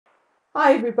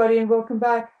Hi everybody and welcome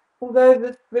back. Although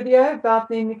this video about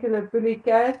the Nicola Bulley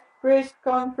case press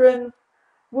conference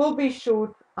will be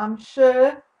short, I'm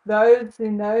sure those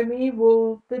who know me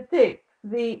will detect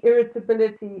the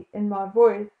irritability in my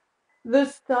voice.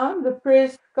 This time the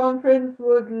press conference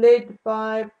was led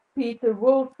by Peter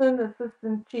Wilson,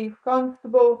 Assistant Chief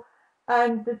Constable,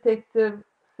 and Detective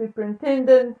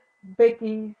Superintendent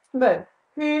Becky Smith,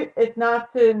 who it now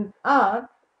turns out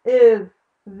is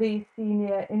the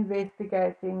senior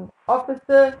investigating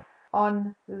officer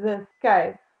on this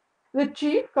case. The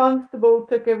Chief Constable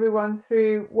took everyone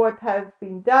through what has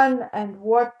been done and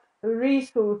what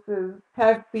resources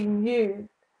have been used.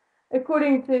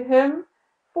 According to him,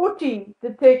 40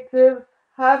 detectives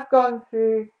have gone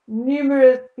through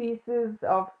numerous pieces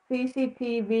of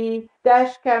CCTV,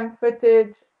 dashcam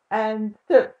footage, and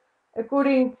tips.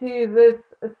 According to this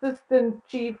Assistant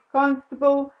Chief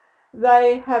Constable,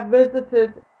 they have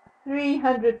visited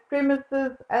 300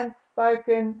 premises and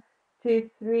spoken to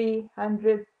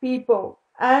 300 people.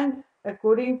 And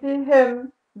according to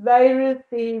him, they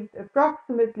received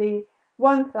approximately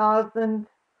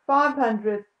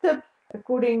 1,500 tips.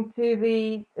 According to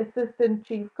the Assistant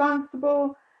Chief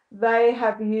Constable, they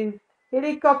have used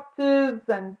helicopters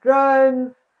and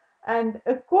drones, and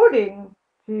according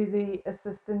to the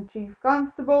Assistant Chief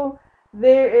Constable,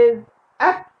 there is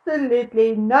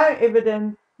absolutely no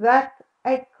evidence that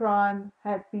a crime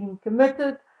had been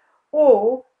committed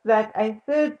or that a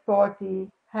third party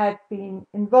had been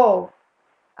involved.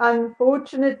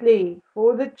 Unfortunately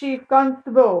for the Chief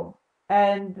Constable,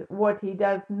 and what he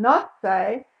does not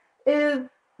say is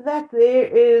that there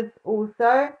is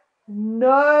also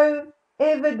no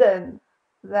evidence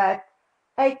that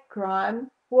a crime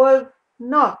was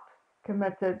not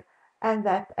committed and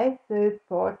that a third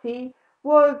party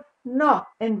was not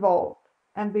involved.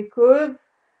 And because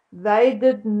they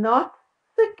did not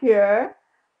secure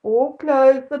or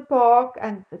close the park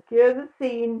and secure the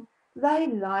scene, they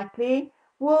likely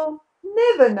will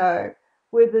never know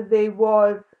whether there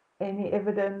was any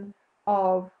evidence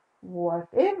of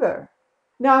whatever.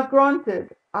 Now,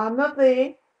 granted, I'm not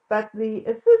there, but the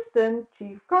Assistant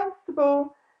Chief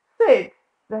Constable said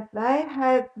that they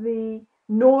had the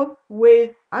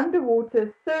Northwest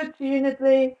Underwater Search Unit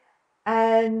there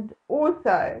and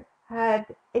also had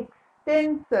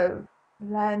extensive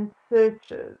land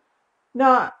searches.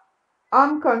 Now,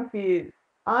 I'm confused.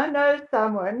 I know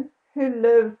someone who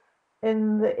lives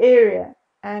in the area,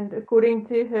 and according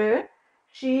to her,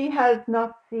 she has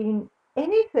not seen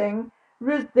anything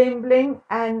resembling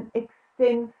an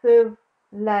extensive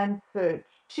land search.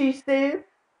 She says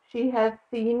she has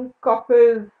seen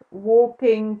coppers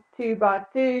walking 2 by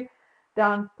 2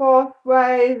 down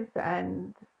pathways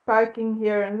and poking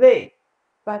here and there,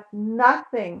 but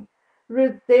nothing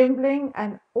resembling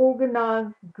an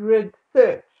organized grid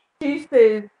search. She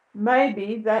says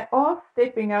maybe they are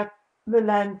stepping up the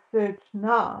land search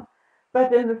now,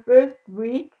 but in the first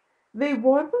week there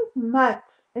wasn't much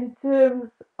in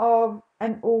terms of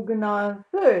an organized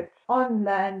search on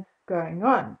land going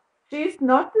on. She's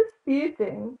not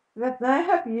disputing that they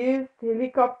have used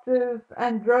helicopters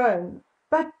and drones,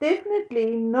 but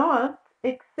definitely not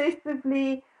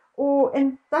excessively or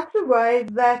in such a way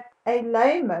that a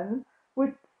layman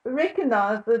would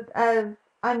recognize it as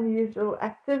unusual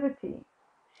activity.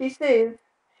 She says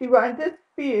she won't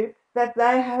dispute that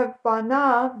they have by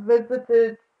now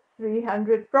visited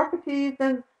 300 properties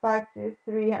and spoke to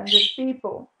 300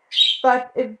 people.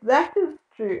 But if that is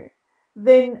true,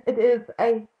 then it is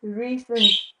a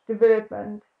recent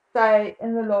development, say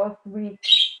in the last week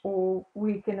or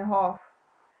week and a half.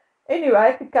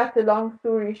 Anyway, to cut a long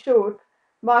story short,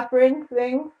 my friend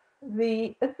thinks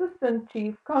the Assistant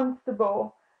Chief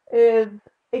Constable is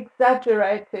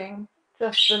exaggerating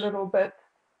just a little bit.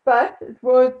 But it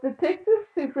was Detective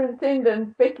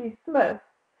Superintendent Becky Smith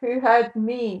who had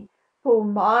me pull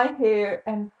my hair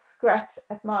and scratch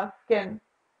at my skin.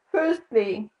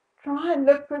 Firstly, try and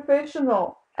look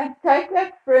professional and take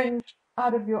that fringe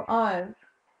out of your eyes.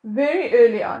 Very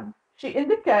early on, she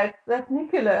indicates that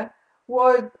Nicola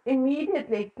was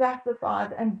immediately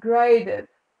classified and graded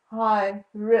high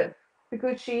risk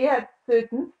because she had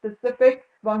certain specific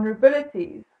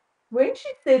vulnerabilities. When she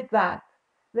said that,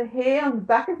 the hair on the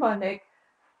back of my neck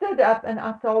stood up and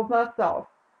I told myself,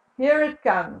 here it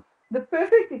comes, the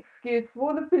perfect excuse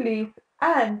for the police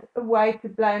and a way to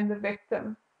blame the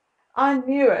victim. I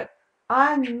knew it.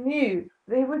 I knew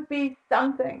there would be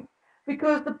something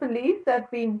because the police had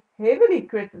been heavily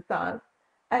criticized,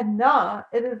 and now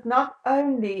it is not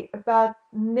only about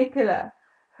Nicola,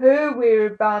 her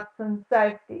whereabouts and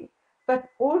safety, but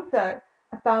also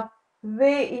about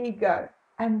their ego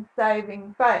and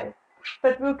saving face.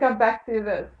 but we'll come back to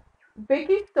this.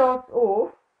 Becky starts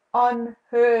off on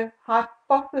her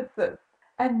hypothesis,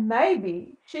 and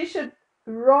maybe she should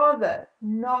rather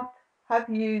not have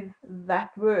used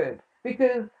that word,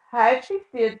 because had she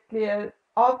steered clear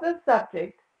of the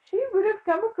subject, she would have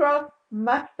come across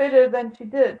much better than she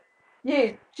did.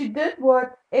 Yes, she did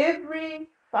what every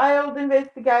failed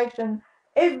investigation,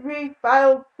 every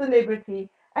failed celebrity,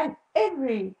 and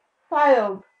every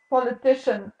failed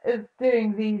politician is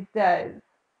doing these days.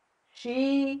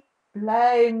 She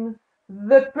blames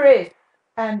the press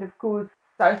and, of course,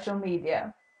 social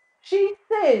media. She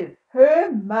says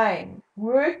her main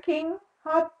working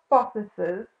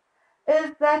hypothesis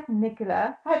is that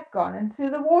Nicola had gone into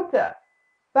the water,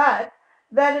 but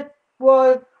that it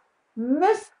was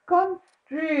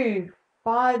misconstrued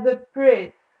by the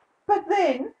press. But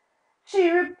then she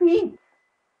repeats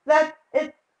that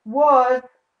it was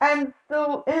and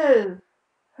still is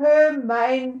her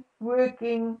main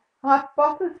working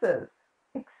hypothesis.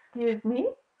 Excuse me?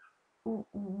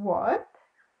 What?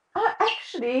 I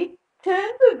actually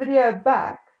turned the video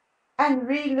back and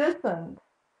re-listened.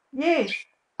 Yes,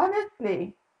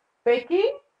 honestly, Becky,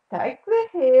 take the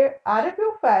hair out of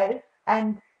your face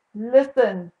and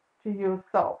listen to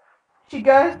yourself. She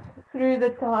goes through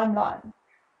the timeline.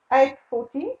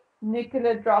 8:40,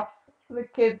 Nicola drops the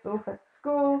kids off at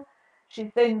school.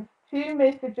 She sends two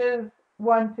messages,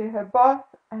 one to her boss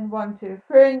and one to a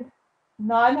friend.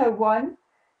 9:01,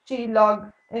 she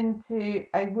logs into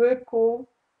a work call.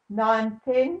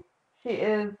 9:10, she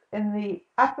is in the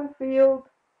upper field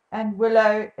and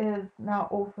Willow is now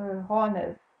off her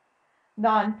harness.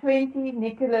 9:20,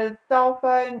 Nicola's cell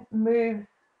phone moves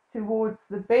towards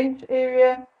the bench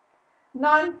area.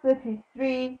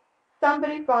 9:33,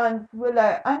 somebody finds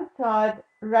Willow untied,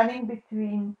 running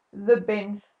between the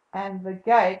bench and the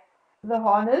gate. The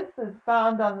harness is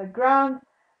found on the ground,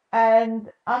 and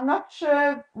I'm not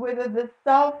sure whether the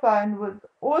cell phone was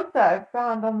also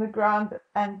found on the ground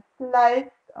and placed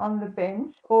on the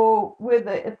bench, or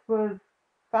whether it was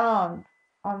found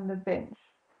on the bench.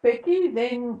 Becky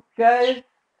then goes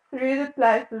through the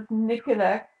places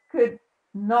Nicola could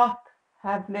not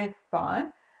have left by,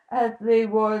 as there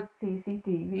was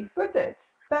CCTV footage.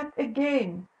 But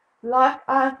again, like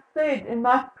I said in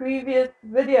my previous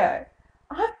video,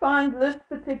 I find this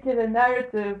particular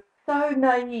narrative so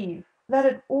naive that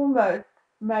it almost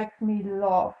makes me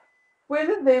laugh.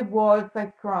 Whether there was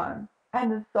a crime,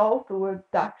 an assault or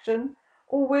abduction,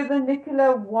 or whether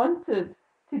Nicola wanted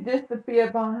to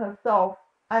disappear by herself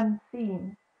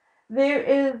unseen, there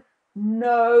is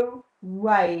no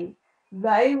way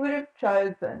they would have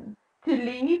chosen to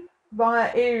leave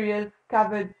via areas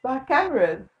covered by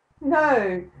cameras.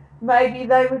 No, maybe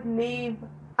they would leave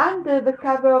under the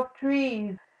cover of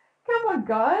trees. Come on,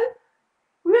 guys.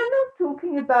 We are not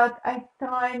talking about a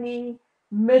tiny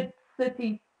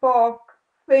mid-city park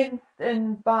fenced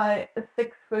in by a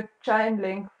 6-foot chain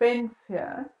link fence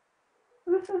here.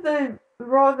 This is a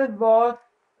rather vast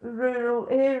rural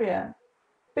area.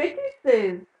 Becky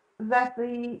says that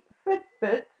the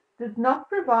Fitbit did not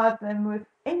provide them with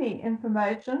any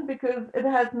information because it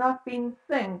has not been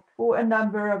synced for a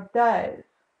number of days.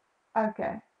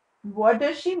 Okay, what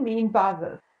does she mean by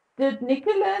this? Did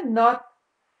Nicola not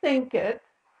sync it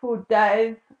for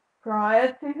days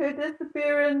prior to her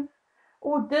disappearance,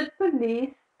 or did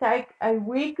police take a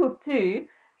week or two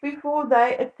before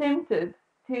they attempted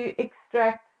to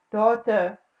extract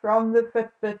data from the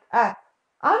Fitbit app?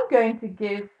 I'm going to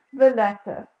guess the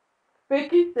latter.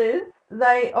 Becky says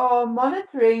they are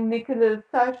monitoring Nicola's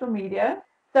social media,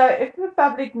 so if the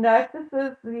public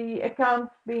notices the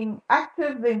accounts being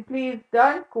active, then please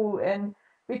don't call in,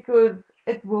 because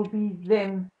it will be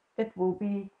them. It will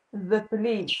be the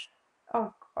police.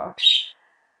 Oh gosh.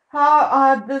 How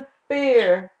I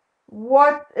despair.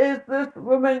 What is this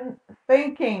woman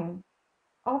thinking?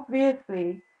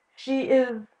 Obviously, she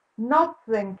is not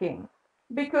thinking,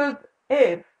 because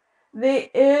if there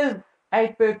is a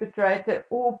perpetrator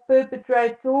or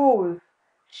perpetrators,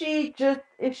 she just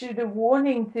issued a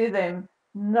warning to them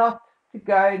not to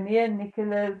go near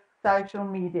Nicola's social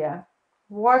media.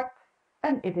 What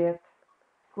an idiot.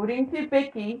 According to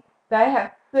Becky, they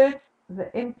have searched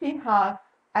the empty house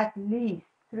at least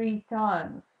 3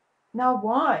 times. Now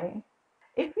why?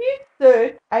 If you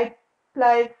search a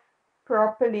place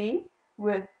properly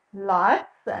with lights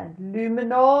and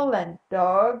luminol and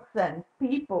dogs and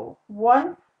people,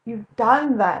 once you've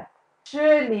done that,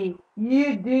 surely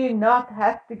you do not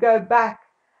have to go back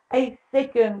a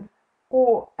second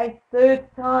or a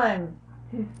third time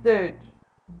to search,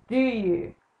 do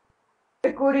you?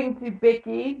 According to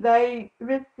Becky, they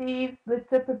received the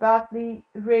tip about the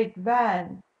red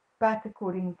van. But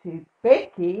according to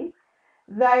Becky,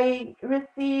 they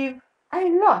receive a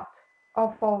lot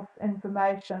of false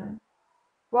information.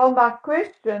 Well, my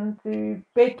question to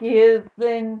Becky is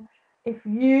then, if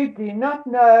you do not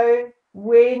know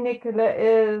where Nicola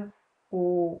is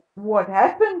or what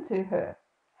happened to her,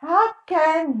 how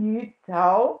can you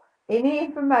tell any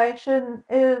information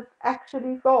is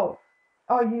actually false?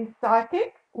 Are you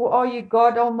psychic or are you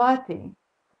God Almighty?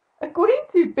 According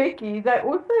to Becky, they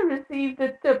also received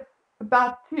a tip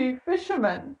about two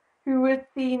fishermen who were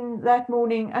seen that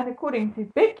morning, and according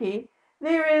to Becky,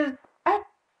 there is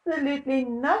absolutely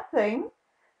nothing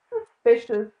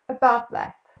suspicious about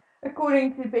that.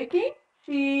 According to Becky,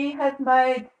 she has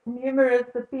made numerous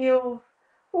appeals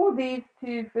for these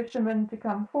two fishermen to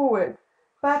come forward,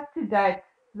 but to date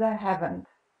they haven't.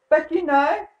 But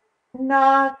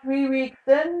now 3 weeks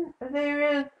in,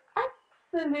 there is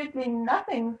absolutely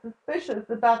nothing suspicious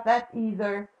about that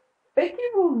either. Becky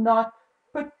will not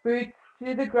put boots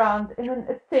to the ground in an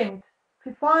attempt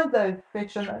to find those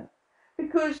fishermen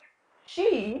because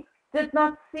she did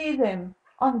not see them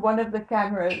on one of the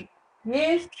cameras.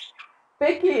 Yes,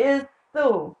 Becky is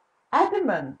still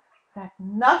adamant that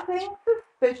nothing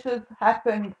suspicious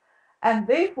happened, and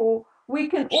therefore we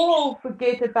can all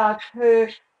forget about her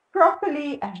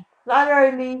properly and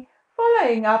thoroughly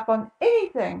following up on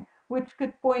anything which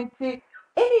could point to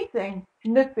anything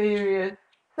nefarious.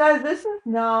 So this is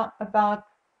now about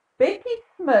Becky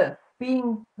Smith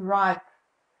being right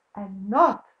and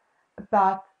not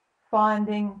about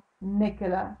finding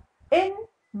Nicola, in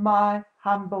my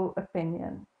humble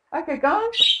opinion. Okay,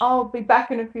 guys, I'll be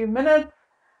back in a few minutes.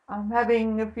 I'm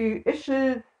having a few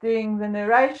issues doing the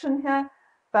narration here,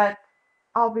 but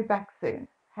I'll be back soon.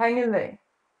 Hang in there.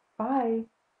 Bye.